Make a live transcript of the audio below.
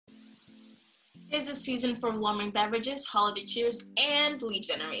Tis the season for warming beverages, holiday cheers, and lead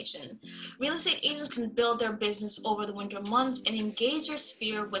generation. Real estate agents can build their business over the winter months and engage their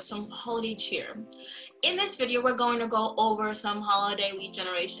sphere with some holiday cheer. In this video, we're going to go over some holiday lead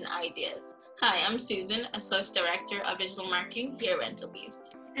generation ideas. Hi, I'm Susan, Associate Director of Digital Marketing here at rentalbeast.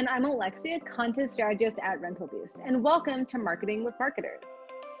 And I'm Aleksia, Content Strategist at rentalbeast. And welcome to Marketing with Marketers.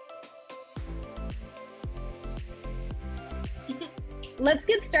 Let's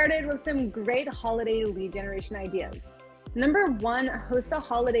get started with some great holiday lead generation ideas. Number one, host a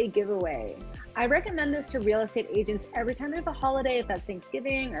holiday giveaway. I recommend this to real estate agents every time there's a holiday, if that's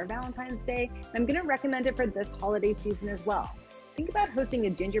Thanksgiving or Valentine's Day. And I'm going to recommend it for this holiday season as well. Think about hosting a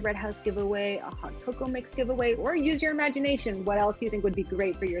gingerbread house giveaway, a hot cocoa mix giveaway, or use your imagination. What else you think would be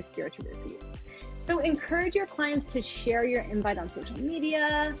great for your sphere to receive? So encourage your clients to share your invite on social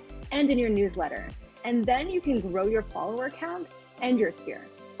media and in your newsletter. And then you can grow your follower count and your sphere.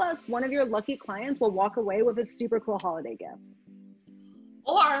 Plus, one of your lucky clients will walk away with a super cool holiday gift.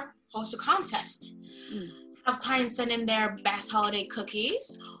 Or host a contest. Have clients send in their best holiday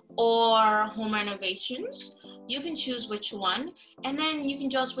cookies or home renovations. You can choose which one, and then you can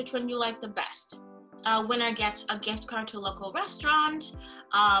judge which one you like the best. Winner gets a gift card to a local restaurant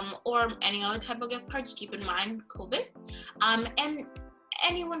or any other type of gift card. Just keep in mind COVID. And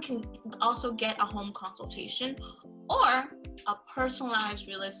anyone can also get a home consultation or a personalized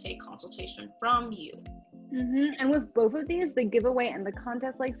real estate consultation from you. And with both of these, the giveaway and the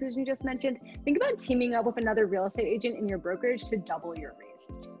contest, like Susan just mentioned, think about teaming up with another real estate agent in your brokerage to double your reach.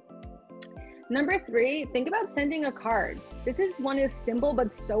 Number three, think about sending a card. This one is simple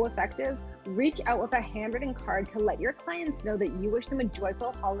but so effective. Reach out with a handwritten card to let your clients know that you wish them a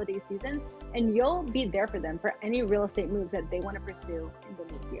joyful holiday season, and you'll be there for them for any real estate moves that they want to pursue in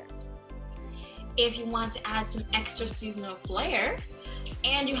the new year. If you want to add some extra seasonal flair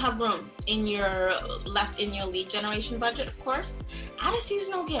and you have room left in your lead generation budget, of course, add a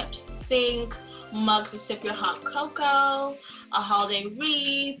seasonal gift. Think mugs to sip your hot cocoa, a holiday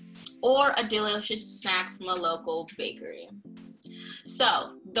wreath, or a delicious snack from a local bakery.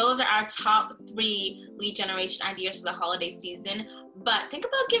 So those are our top 3 lead generation ideas for the holiday season, but think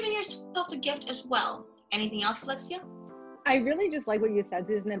about giving yourself a gift as well. Anything else, Aleksia? I really just like what you said,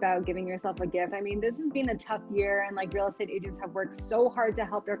 Susan, about giving yourself a gift. I mean, this has been a tough year, and real estate agents have worked so hard to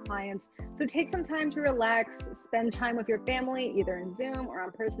help their clients. So take some time to relax, spend time with your family, either in Zoom or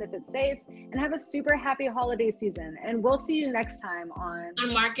in person if it's safe, and have a super happy holiday season. And we'll see you next time on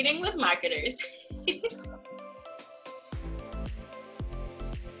Marketing with Marketers.